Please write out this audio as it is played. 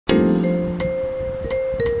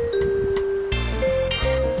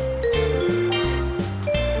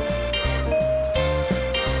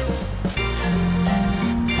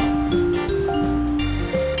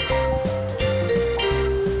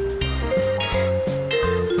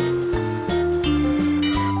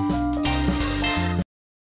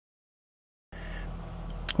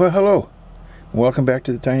Well, hello. Welcome back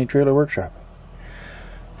to the Tiny Trailer Workshop.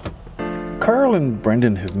 Carl and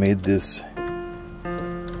Brendan have made this,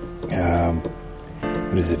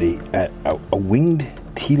 what is it, a winged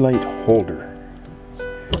tea light holder.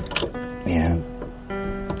 And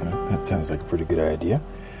that sounds like a pretty good idea.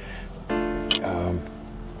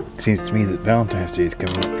 It seems to me that Valentine's Day is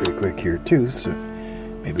coming up pretty quick here too, so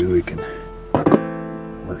maybe we can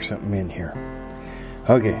work something in here.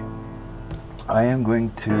 Okay, I am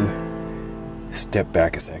going to step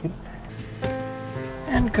back a second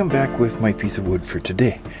and come back with my piece of wood for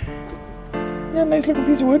today. Yeah, nice looking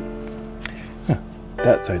piece of wood. Huh,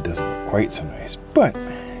 that side doesn't look quite so nice, but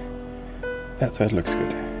that side looks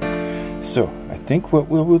good. So I think what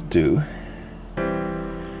we will do,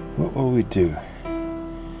 what will we do?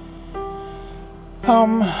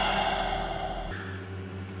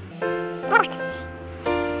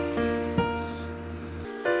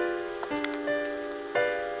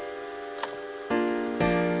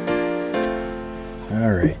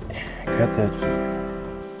 Alright, got that.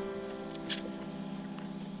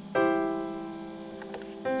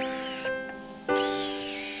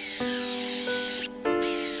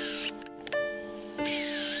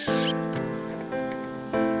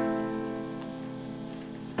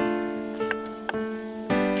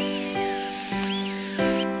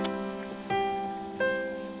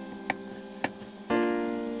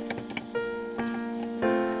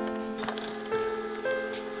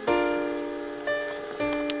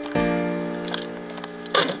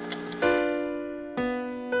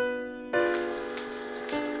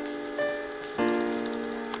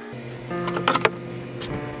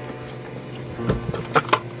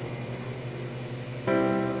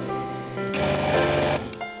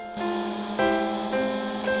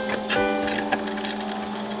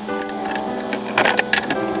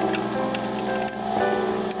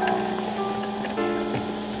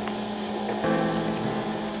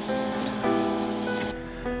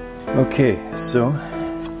 Okay, so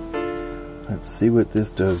let's see what this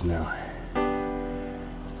does now.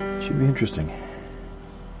 Should be interesting.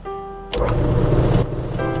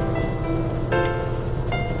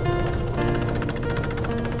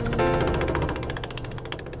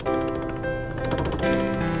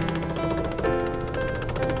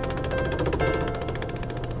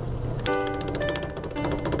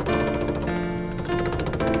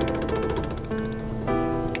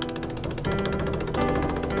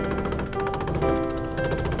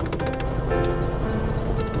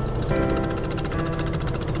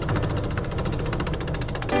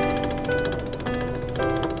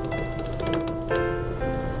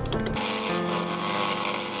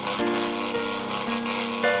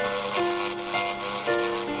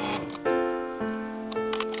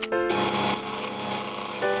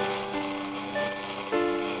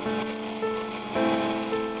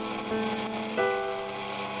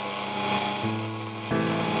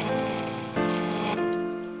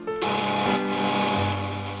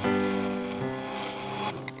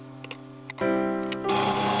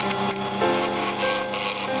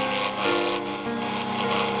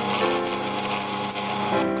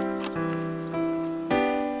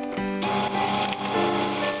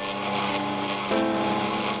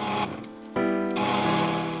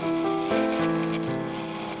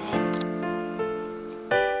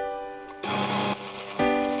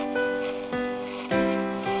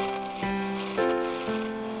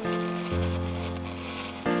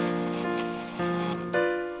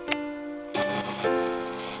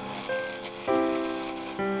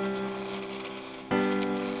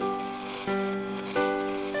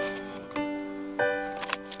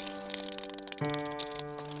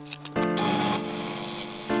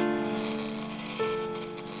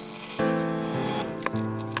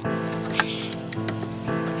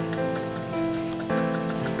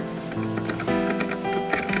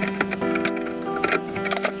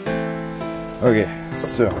 Okay,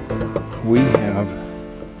 so we have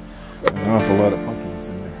an awful lot of pumpkins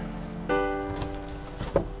in there.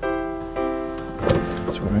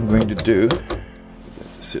 So what I'm going to do,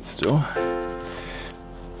 sit still.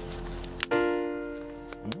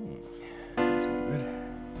 That's no good.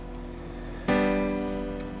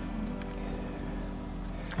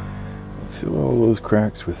 Fill all those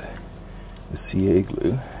cracks with the CA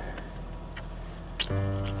glue.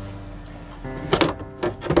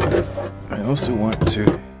 I also want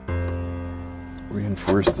to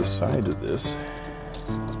reinforce the side of this.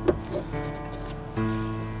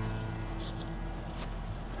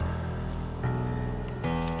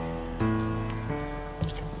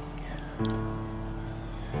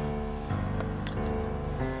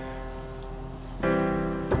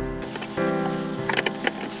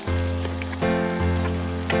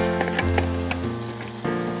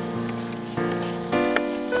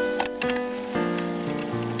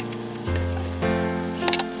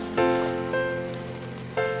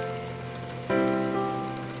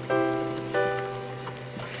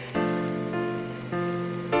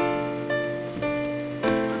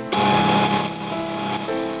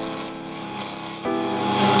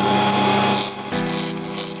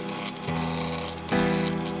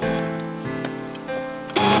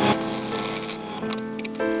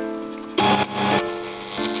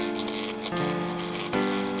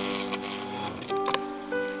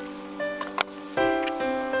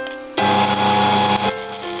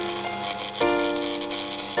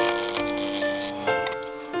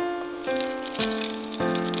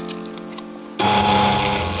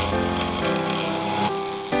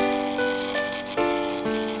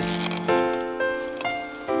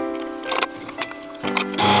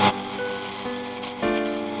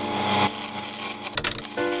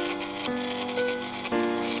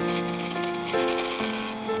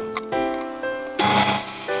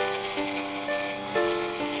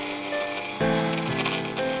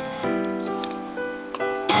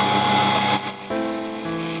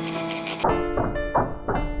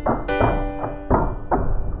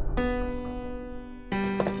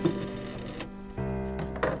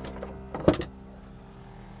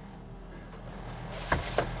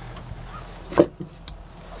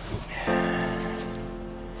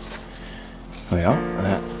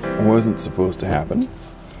 wasn't supposed to happen,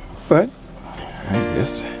 but I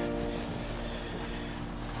guess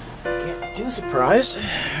can't be too surprised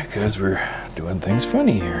because we're doing things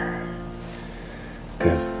funny here.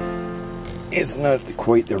 Because it's not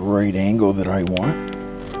quite the right angle that I want,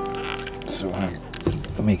 so I'm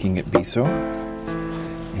making it be so,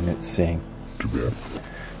 and it's saying too bad.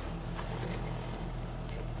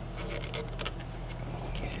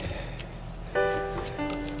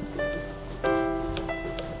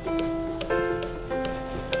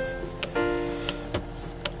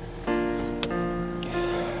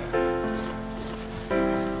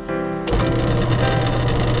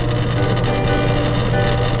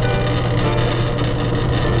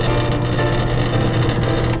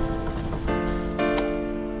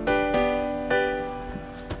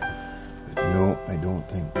 I don't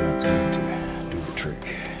think that's going to do the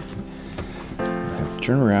trick. I'll have to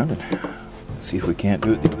turn around and see if we can't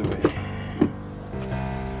do it the other way.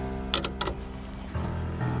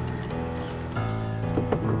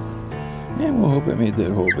 And we'll hope I made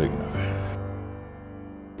that hole big enough.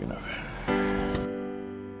 Big enough.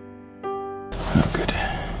 Oh, good.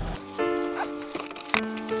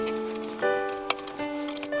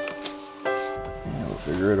 And we'll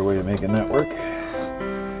figure out a way of making that work.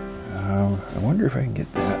 I wonder if I can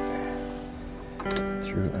get that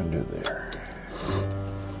through under there.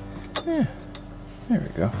 Yeah, there we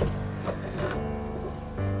go.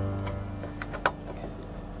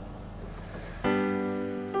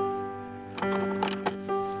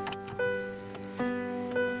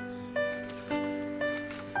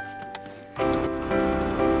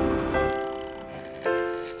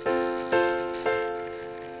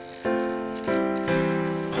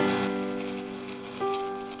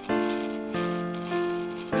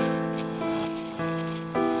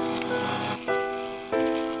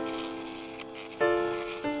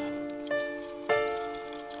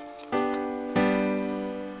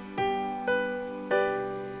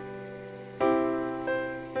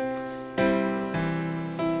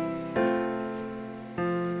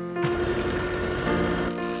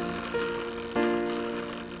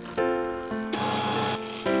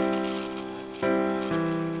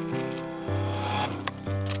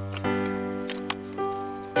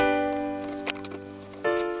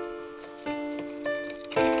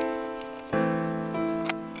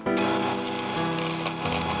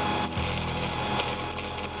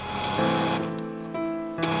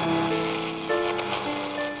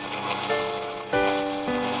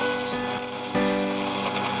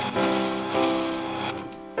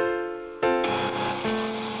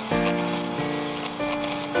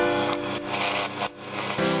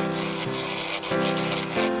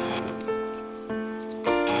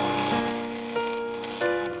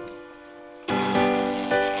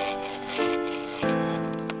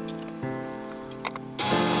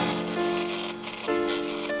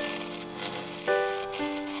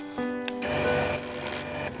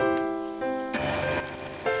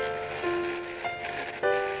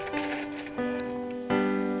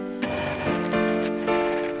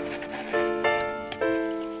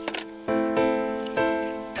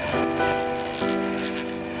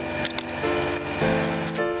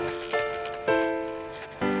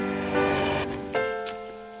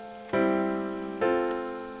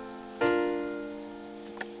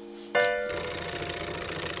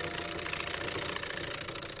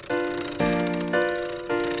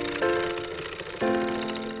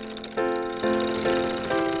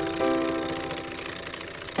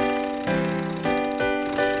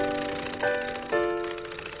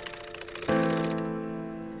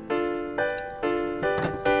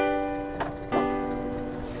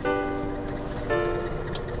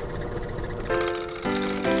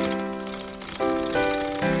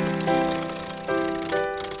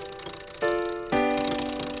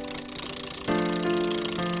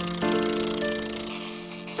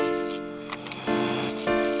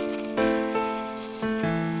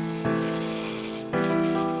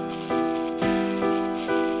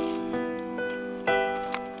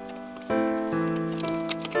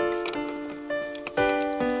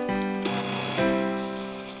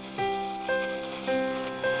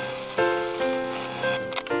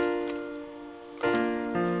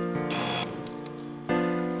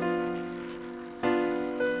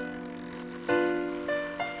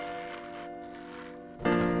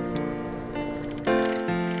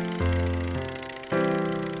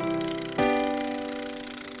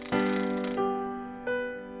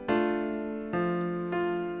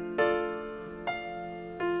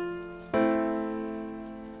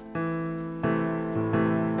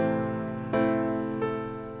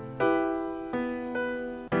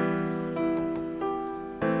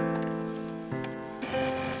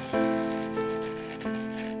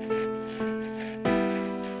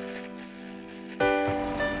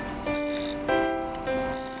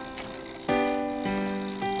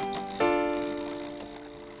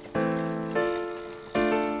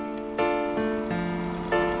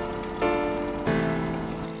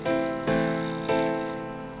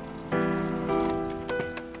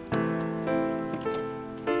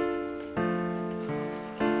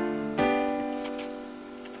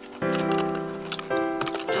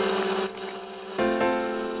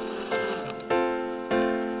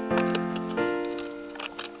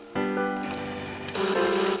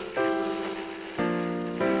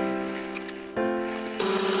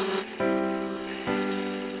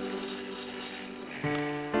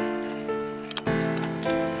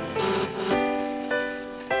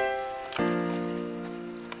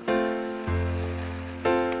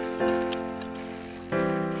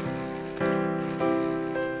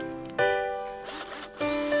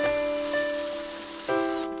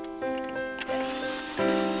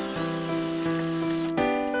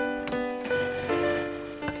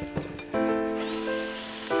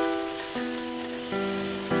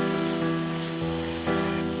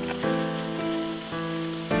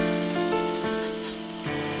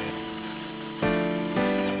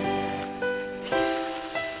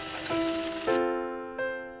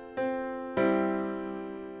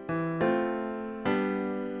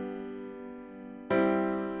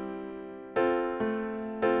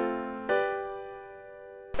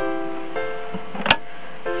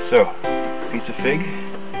 So, piece of fig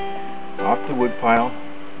off the wood pile,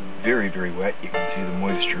 very, very wet. You can see the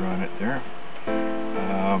moisture on it there.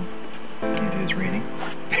 It is raining.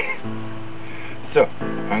 So,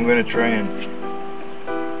 I'm going to try and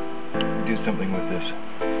do something with this.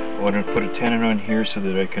 I want to put a tenon on here so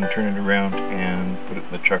that I can turn it around and put it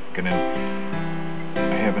in the truck, and then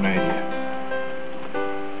I have an idea.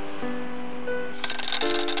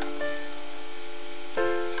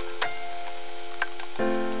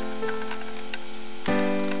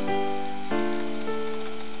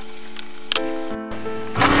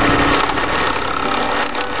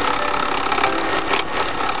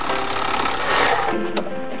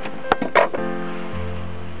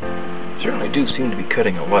 Certainly do seem to be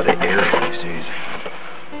cutting a lot of air these days.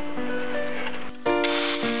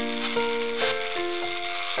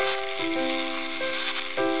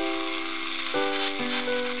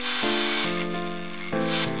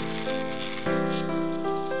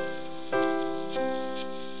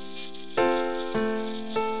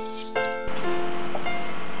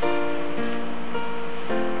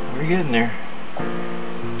 We're getting there.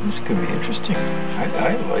 This could be interesting.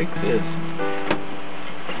 I like this.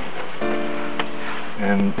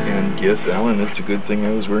 And yes, Alan, it's a good thing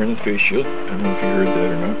I was wearing a face shield. I don't know if you heard that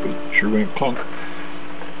or not, but it sure went clunk.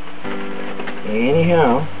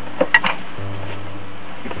 Anyhow.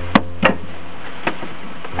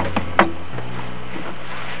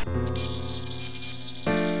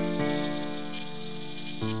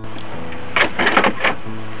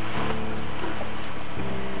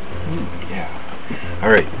 Ooh, yeah.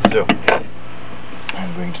 Alright, so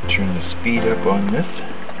I'm going to turn the speed up on this.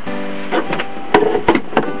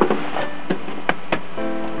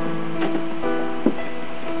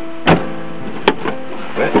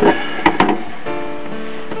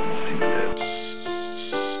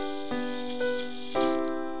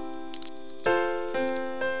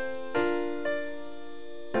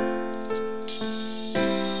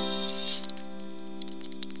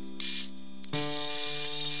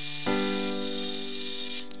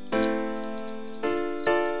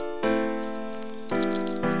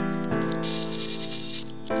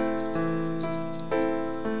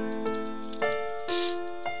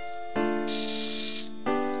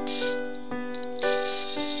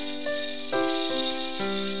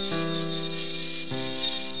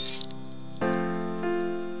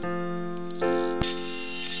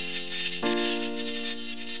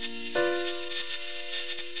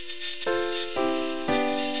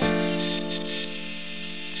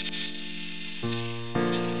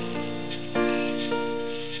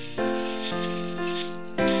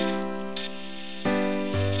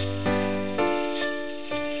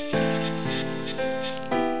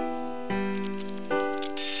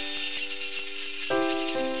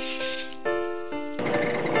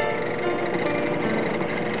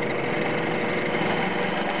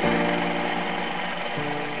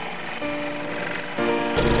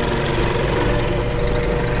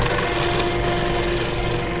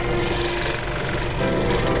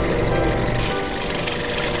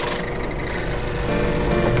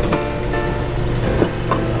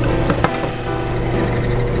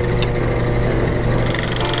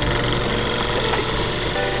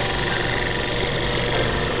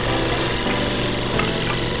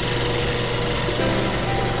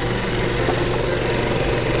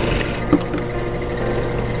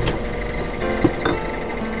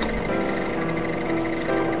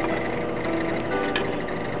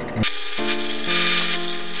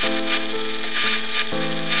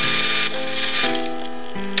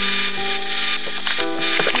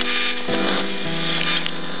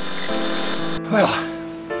 Well,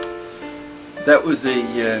 that was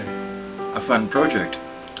a fun project.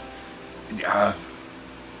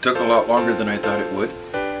 Took a lot longer than I thought it would.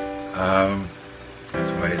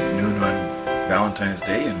 That's why it's noon on Valentine's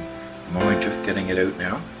Day and I'm only just getting it out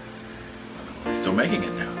now. I'm still making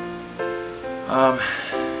it now.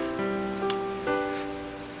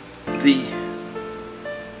 The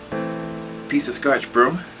piece of Scotch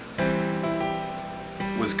Broom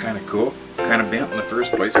was kind of cool. Kind of bent in the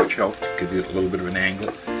first place, which helped give it a little bit of an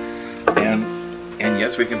angle. And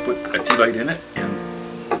yes, we can put a tea light in it, and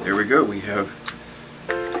there we go. We have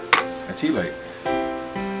a tea light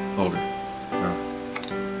holder. No,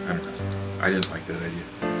 I don't know. I didn't like that idea.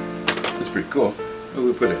 It's pretty cool. But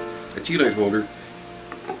we put a tea light holder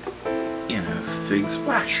in a fig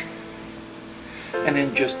splash, and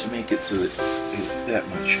then just to make it so that it's that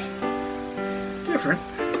much different,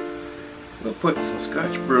 we'll put some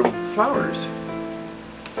Scotch Broom flowers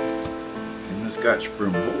in the Scotch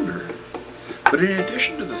Broom holder. But in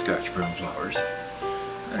addition to the Scotch Broom flowers,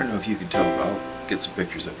 I don't know if you can tell, I'll get some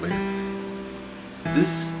pictures up later.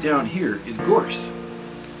 this down here is Gorse.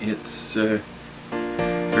 It's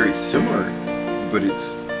very similar, but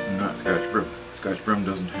it's not Scotch Broom. Scotch Broom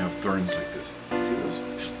doesn't have thorns like this. See those?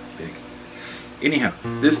 Big. Anyhow,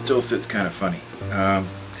 this still sits kind of funny.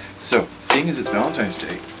 So, seeing as it's Valentine's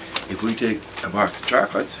Day, if we take a box of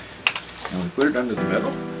chocolates and we put it under the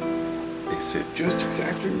middle, they sit just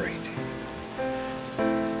exactly right.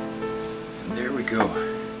 And there we go.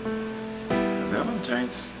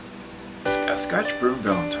 A Scotch Broom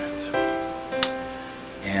Valentine's.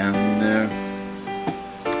 And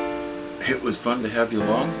it was fun to have you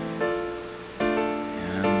along.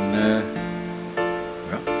 And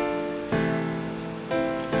well,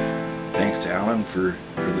 thanks to Alan for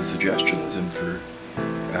the suggestions, and for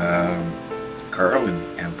Carl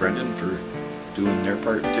and Brendan for doing their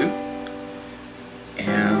part too.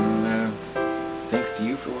 And thanks to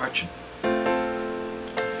you for watching.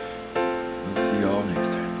 We'll see you all next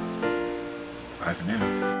time. Bye for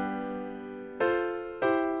now.